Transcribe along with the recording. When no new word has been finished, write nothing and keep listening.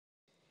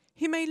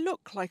He may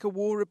look like a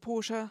war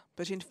reporter,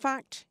 but in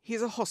fact he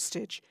is a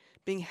hostage,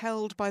 being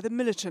held by the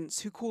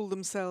militants who call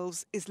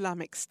themselves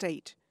Islamic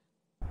State.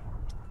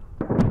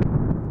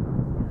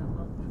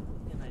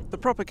 The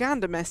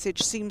propaganda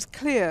message seems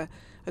clear,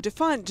 a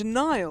defiant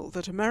denial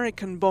that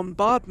American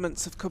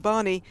bombardments of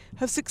Kobane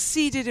have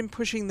succeeded in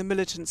pushing the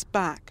militants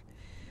back.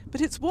 But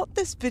it's what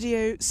this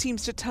video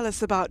seems to tell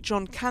us about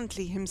John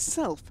Cantlie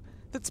himself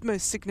that's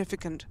most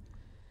significant.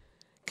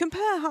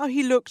 Compare how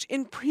he looked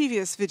in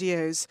previous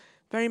videos,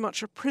 very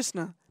much a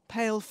prisoner,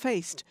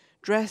 pale-faced,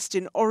 dressed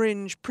in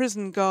orange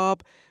prison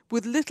garb,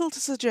 with little to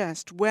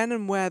suggest when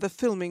and where the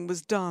filming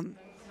was done.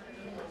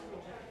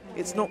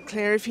 It's not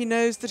clear if he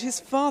knows that his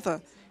father,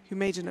 who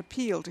made an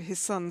appeal to his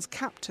son's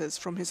captors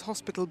from his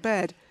hospital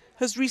bed,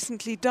 has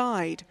recently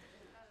died.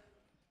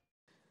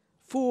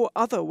 4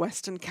 other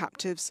Western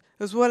captives,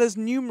 as well as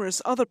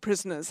numerous other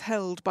prisoners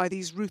held by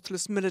these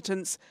ruthless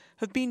militants,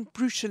 have been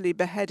brutally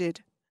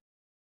beheaded.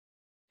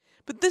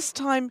 But this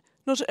time,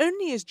 not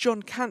only is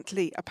John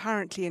Cantlie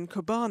apparently in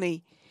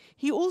Kobane,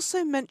 he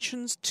also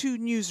mentions 2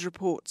 news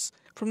reports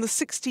from the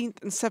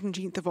 16th and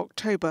 17th of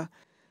October,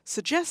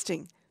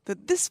 suggesting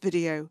that this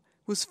video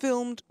was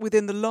filmed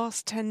within the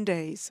last 10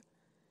 days.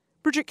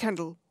 Bridget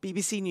Kendall,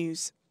 BBC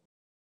News.